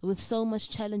 With so much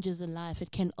challenges in life,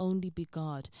 it can only be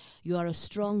God. You are a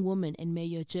strong woman, and may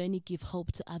your journey give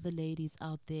hope to other ladies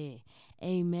out there.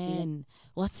 Amen. Yeah.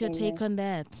 What's your take on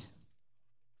that?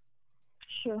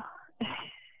 Sure.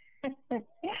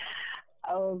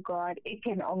 Oh, God, it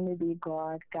can only be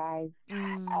God, guys.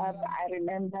 I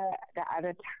remember the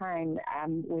other time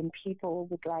when people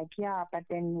would like, yeah, but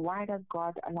then why does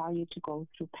God allow you to go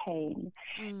through pain?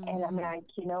 And I'm like,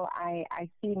 you know, I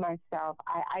see myself,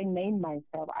 I name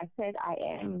myself. I said I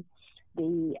am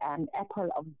the apple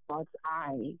of God's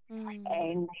eye.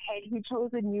 And had he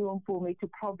chosen you for me to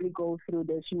probably go through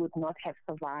this, you would not have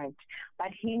survived.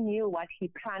 But he knew what he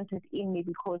planted in me,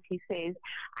 because he says,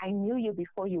 I knew you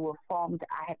before you were formed.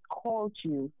 I had called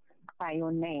you by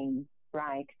your name,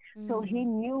 right? So he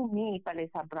knew me,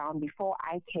 Palesa Brown, before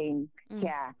I came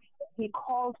here. He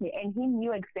called me, and he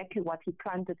knew exactly what he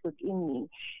planted within me.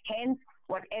 Hence,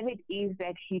 whatever it is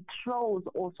that he throws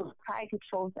or society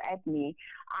throws at me,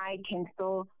 I can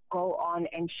still go on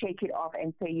and shake it off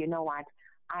and say, you know what,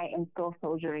 I am still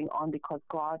soldiering on, because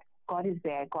God is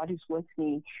there. God is with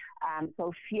me.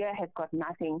 So fear has got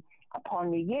nothing upon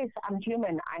me. Yes, I'm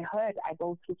human. I hurt. I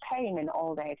go through pain and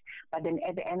all that. But then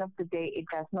at the end of the day, it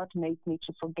does not make me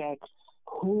to forget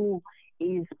who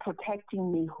is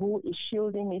protecting me, who is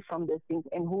shielding me from these things,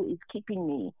 and who is keeping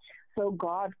me. So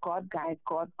God, guys,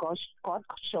 God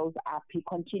shows up. He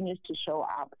continues to show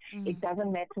up. It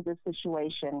doesn't matter the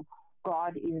situation.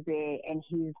 God is there, and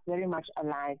he's very much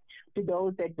alive. To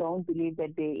those that don't believe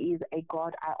that there is a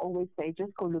God, I always say,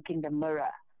 just go look in the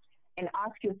mirror and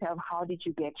ask yourself, how did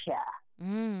you get here?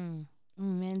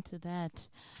 Amen to that.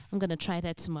 I'm going to try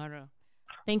that tomorrow.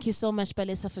 Thank you so much,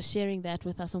 Palesa, for sharing that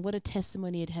with us, and what a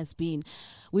testimony it has been.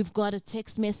 We've got a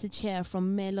text message here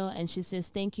from Melo, and she says,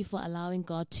 thank you for allowing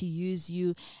God to use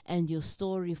you and your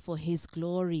story for his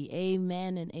glory.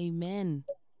 Amen and amen.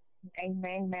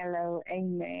 Amen, Melo.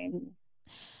 Amen.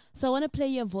 So I want to play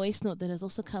your voice note that has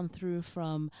also come through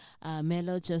from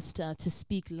Melo, just to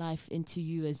speak life into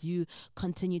you as you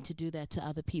continue to do that to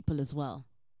other people as well.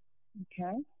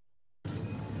 Okay.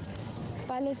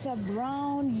 Palesa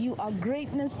Brown, you are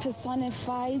greatness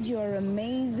personified. You are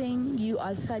amazing. You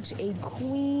are such a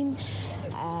queen.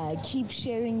 Keep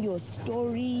sharing your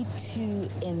story to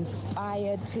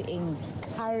inspire, to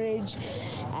encourage,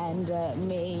 and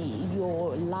may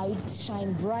your light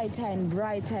shine brighter and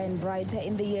brighter and brighter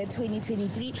in the year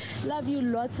 2023. Love you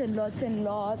lots and lots and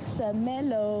lots.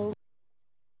 Melo.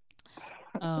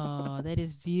 Oh, that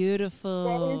is beautiful.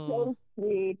 That is so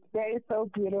sweet. That is so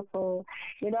beautiful.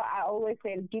 You know, I always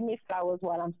say, give me flowers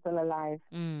while I'm still alive.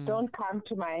 Don't come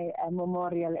to my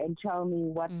memorial and tell me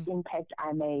what impact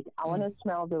I made. I want to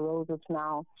smell the roses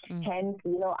now. Hence,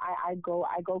 you know, I go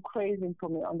crazy for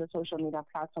me on the social media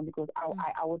platform, because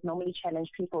I would normally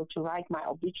challenge people to write my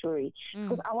obituary,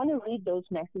 because I want to read those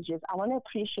messages. I want to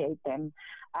appreciate them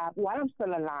while I'm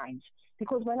still alive,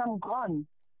 because when I'm gone,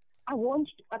 I won't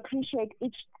appreciate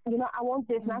each, you know,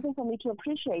 there's nothing for me to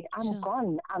appreciate. I'm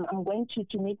gone. I'm going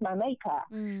to meet my maker.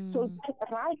 So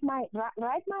write my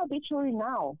obituary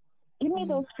now. Give me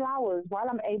those flowers while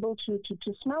I'm able to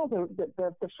smell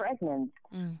the fragrance.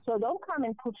 So don't come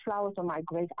and put flowers on my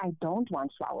grave. I don't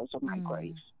want flowers on my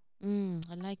grave.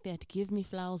 I like that. Give me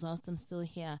flowers whilst I'm still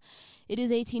here. It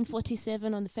is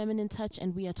 1847 on The Feminine Touch,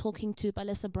 and we are talking to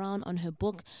Palesa Brown on her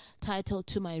book titled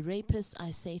To My Rapist,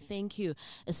 I Say Thank You.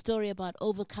 A story about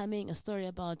overcoming, a story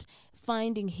about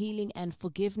finding healing and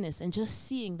forgiveness, and just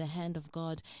seeing the hand of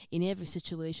God in every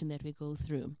situation that we go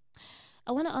through.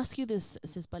 I want to ask you this,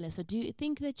 Sis Palesa. Do you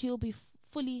think that you'll be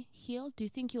fully healed? Do you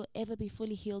think you'll ever be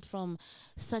fully healed from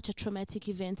such a traumatic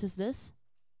event as this?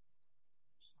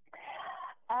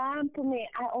 For me,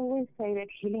 I always say that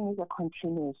healing is a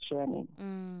continuous journey.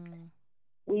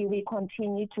 We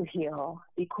continue to heal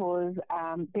because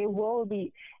there will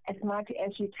be, as much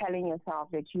as you're telling yourself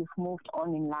that you've moved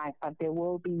on in life, but there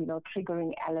will be,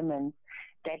 triggering elements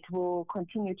that will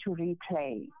continue to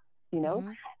replay,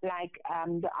 like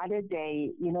the other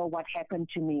day, what happened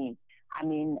to me. I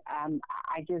mean,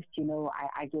 I just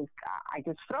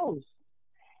froze,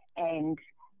 and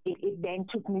it then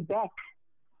took me back.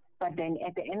 But then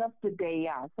at the end of the day,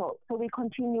 so we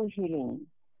continue healing.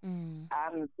 And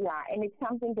it's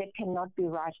something that cannot be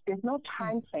rushed. There's no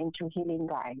time frame to healing,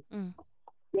 guys.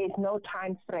 There's no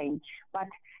time frame. But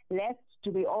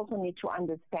we also need to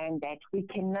understand that we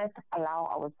cannot allow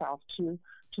ourselves to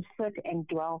sit and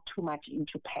dwell too much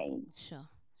into pain. Sure.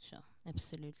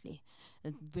 Absolutely.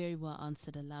 Very well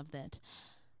answered. I love that.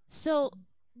 So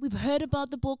we've heard about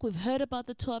the book. We've heard about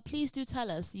the tour. Please do tell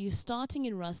us, you're starting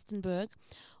in Rustenburg.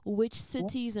 Which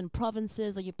cities and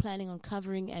provinces are you planning on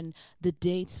covering, and the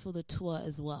dates for the tour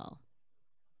as well?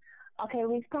 Okay,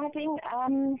 we're starting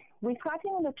on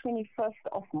the 21st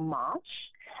of March,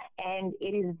 and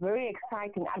it is very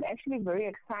exciting. I'm actually very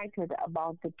excited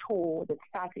about the tour that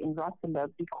starts in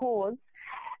Rustenburg because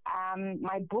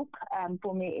my book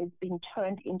for me is being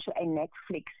turned into a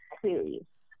Netflix series.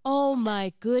 Oh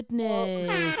my goodness.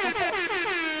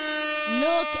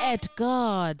 Look at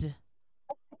God.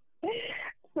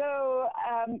 So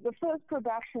the first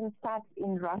production starts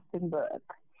in Rustenburg.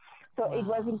 So it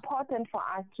was important for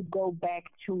us to go back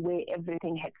to where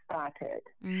everything had started.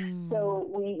 So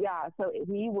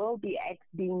we will be at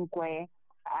Bingwe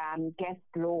Guest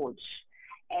Lodge.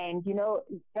 And,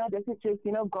 this is just,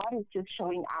 God is just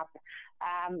showing up.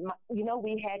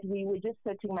 We were just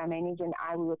sitting, my manager and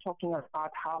I, we were talking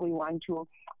about how we want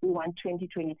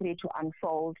 2023 to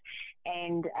unfold.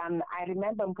 And I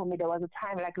remember for me, there was a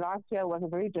time, like last year was a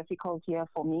very difficult year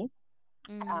for me.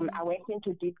 I went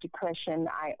into deep depression.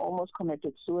 I almost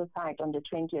committed suicide on the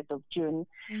 20th of June,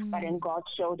 but then God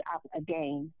showed up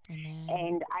again.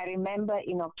 And I remember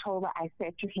in October, I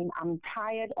said to him, I'm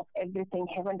tired of everything.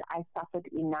 Haven't I suffered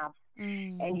enough?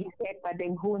 And he said, but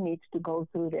then who needs to go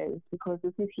through this? Because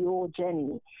this is your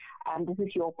journey. This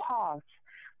is your path.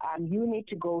 You need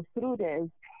to go through this.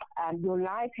 Your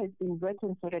life has been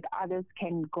written so that others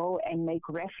can go and make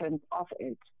reference of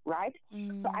it, right?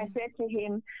 So I said to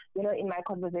him, in my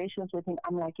conversations with him,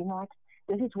 I'm like, you know what?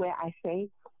 This is where I say,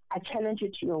 I challenge you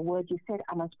to your word. You said,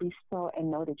 I must be still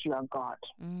and know that you are God.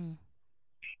 And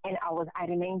I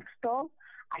remained still.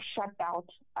 I shut out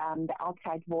the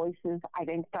outside voices. I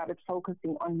then started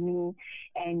focusing on me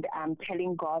and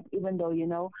telling God, even though,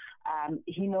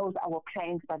 he knows our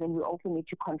plans, but then we also need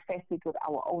to confess it with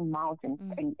our own mouth and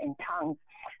tongues.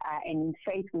 And in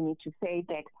faith, we need to say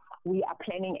that we are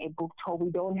planning a book tour.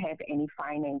 We don't have any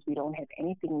finance. We don't have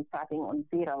anything. We're starting on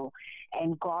zero.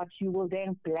 And God, you will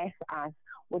then bless us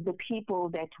with the people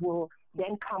that will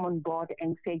then come on board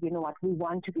and say, you know what, we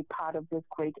want to be part of this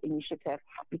great initiative.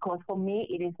 Because for me,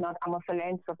 it is not, I'm a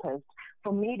philanthropist.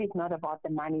 For me, it is not about the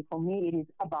money. For me, it is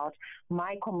about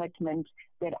my commitment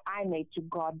that I made to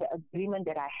God, the agreement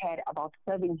that I had about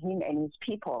serving him and his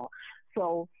people.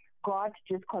 So God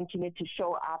just continued to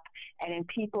show up, and then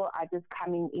people are just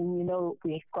coming in.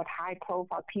 We've got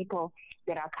high-profile people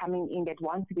that are coming in that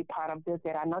want to be part of this,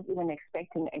 that are not even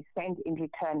expecting a cent in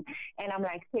return. And I'm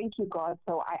like, thank you, God.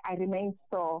 So I remain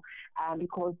so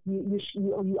because you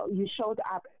showed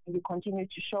up, and you continue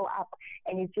to show up,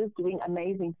 and it's just doing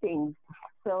amazing things.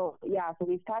 So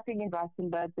we're starting in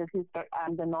Rustenburg. This is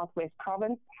the Northwest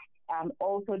Province.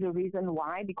 Also the reason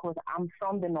why, because I'm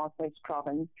from the Northwest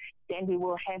Province. Then we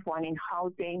will have one in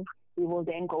Gauteng. We will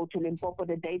then go to Limpopo.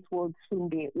 The dates will soon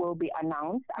be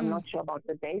announced. I'm not sure about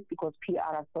the dates because PR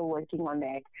are still working on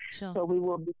that. Sure. So we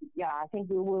will be, I think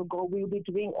we will go. We'll be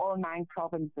doing all 9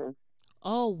 provinces.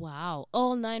 Oh, wow.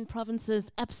 All 9 provinces.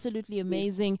 Absolutely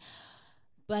amazing.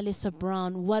 Palesa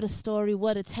Brown, what a story,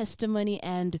 what a testimony,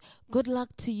 and good luck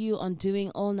to you on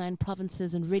doing all 9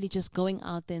 provinces and really just going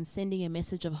out there and sending a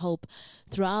message of hope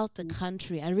throughout the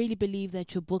country. I really believe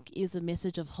that your book is a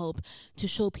message of hope to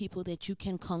show people that you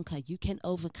can conquer, you can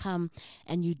overcome,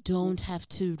 and you don't have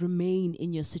to remain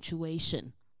in your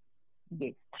situation.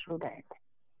 Yes, true that.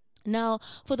 Now,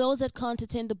 for those that can't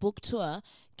attend the book tour,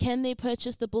 can they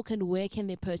purchase the book, and where can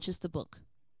they purchase the book?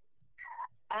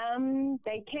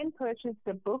 They can purchase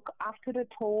the book after the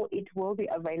tour. It will be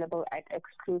available at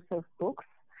Exclusive Books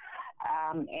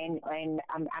and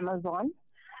Amazon.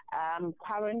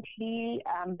 Currently,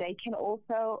 they can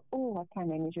also. Oh, what's my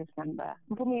manager's number?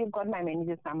 For me, you've got my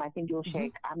manager's number. I think you'll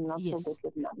check. I'm not so good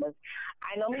with numbers.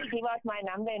 I normally give out my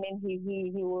number, and then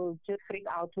he will just freak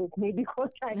out with me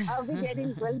because I'll be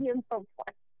getting billions of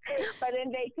points. But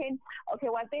then they can,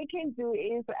 what they can do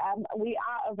is we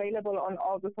are available on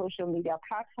all the social media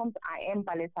platforms. I am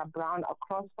Palesa Brown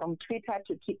across from Twitter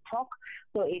to TikTok.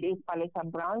 So it is Palesa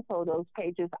Brown. So those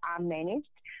pages are managed.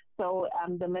 So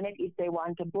the minute if they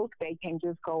want a book, they can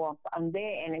just go up on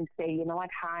there and then say, you know what,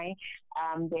 hi.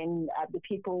 Then the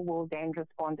people will then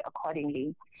respond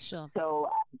accordingly. Sure.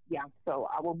 So, so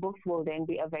our books will then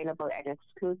be available at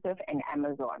Exclusive and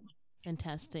Amazon.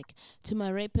 Fantastic. To my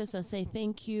rapist, I say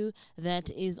thank you. That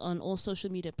is on all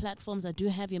social media platforms. I do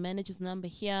have your manager's number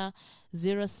here,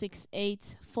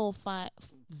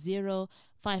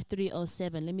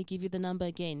 068-450-5307. Let me give you the number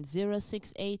again,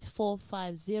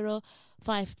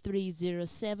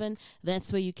 068-450-5307.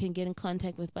 That's where you can get in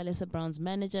contact with Palesa Brown's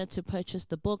manager to purchase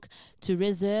the book, to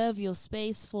reserve your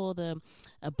space for the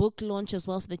book launch as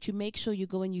well, so that you make sure you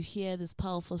go and you hear this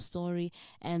powerful story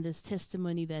and this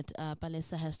testimony that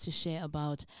Palesa has to share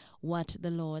about what the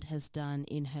Lord has done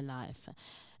in her life.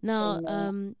 Now,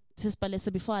 Sis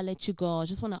Palesa, before I let you go, I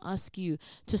just want to ask you,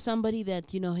 to somebody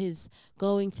that, is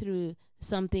going through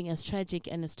something as tragic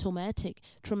and as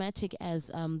traumatic as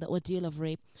the ordeal of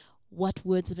rape, what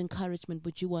words of encouragement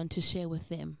would you want to share with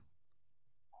them?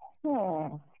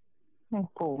 For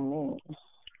me.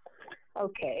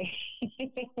 Okay.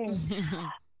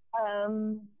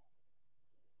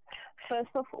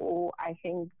 First of all, I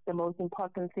think the most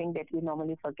important thing that we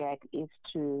normally forget is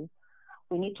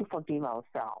we need to forgive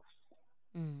ourselves.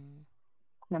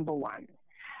 Number one.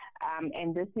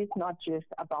 And this is not just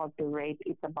about the rape,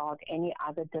 it's about any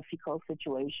other difficult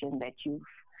situation that you've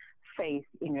faced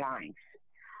in life.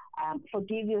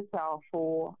 Forgive yourself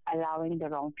for allowing the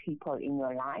wrong people in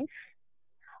your life.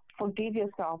 Forgive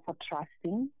yourself for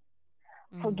trusting.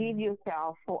 Forgive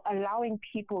yourself for allowing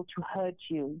people to hurt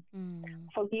you.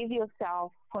 Forgive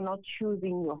yourself for not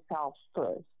choosing yourself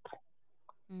first.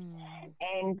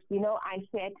 And, I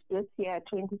said this year,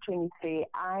 2023,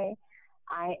 I'm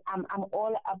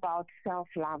all about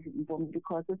self-love,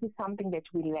 because this is something that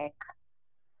we lack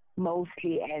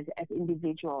mostly as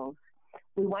individuals.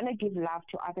 We want to give love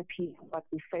to other people, but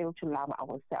we fail to love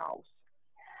ourselves.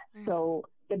 So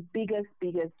the biggest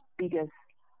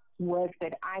word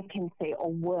that I can say,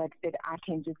 or word that I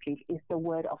can just give, is the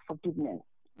word of forgiveness.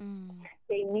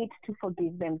 They need to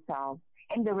forgive themselves,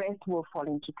 and the rest will fall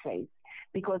into place.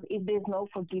 Because if there's no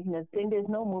forgiveness, then there's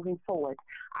no moving forward.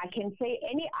 I can say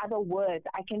any other words.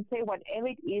 I can say whatever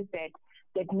it is that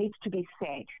needs to be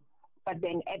said. But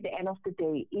then at the end of the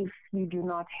day, if you do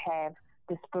not have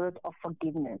the spirit of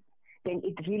forgiveness, then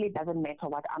it really doesn't matter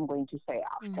what I'm going to say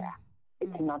after.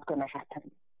 It's not going to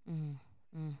happen.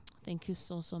 Thank you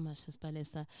so much, Sis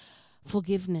Palesa.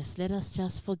 Forgiveness. Let us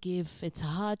just forgive. It's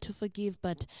hard to forgive,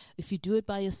 but if you do it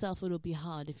by yourself, it will be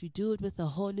hard. If you do it with the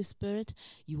Holy Spirit,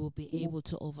 you will be able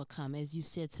to overcome. As you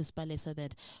said, Sis Palesa,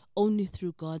 that only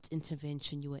through God's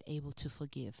intervention you were able to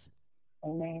forgive.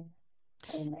 Amen.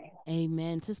 Amen.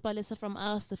 Amen. Sis Palesa, from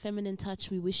us, The Feminine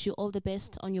Touch, we wish you all the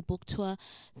best on your book tour.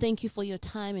 Thank you for your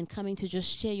time and coming to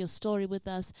just share your story with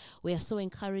us. We are so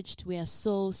encouraged. We are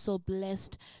so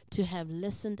blessed to have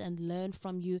listened and learned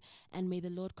from you. And may the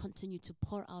Lord continue to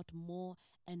pour out more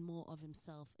and more of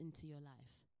himself into your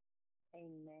life.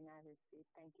 Amen. I receive.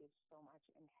 Thank you so much,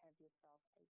 and have yourself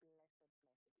a blessed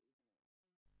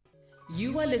evening.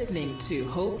 You are listening to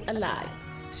Hope Alive,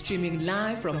 streaming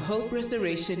live from Hope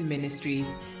Restoration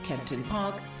Ministries, Kempton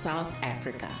Park, South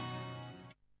Africa.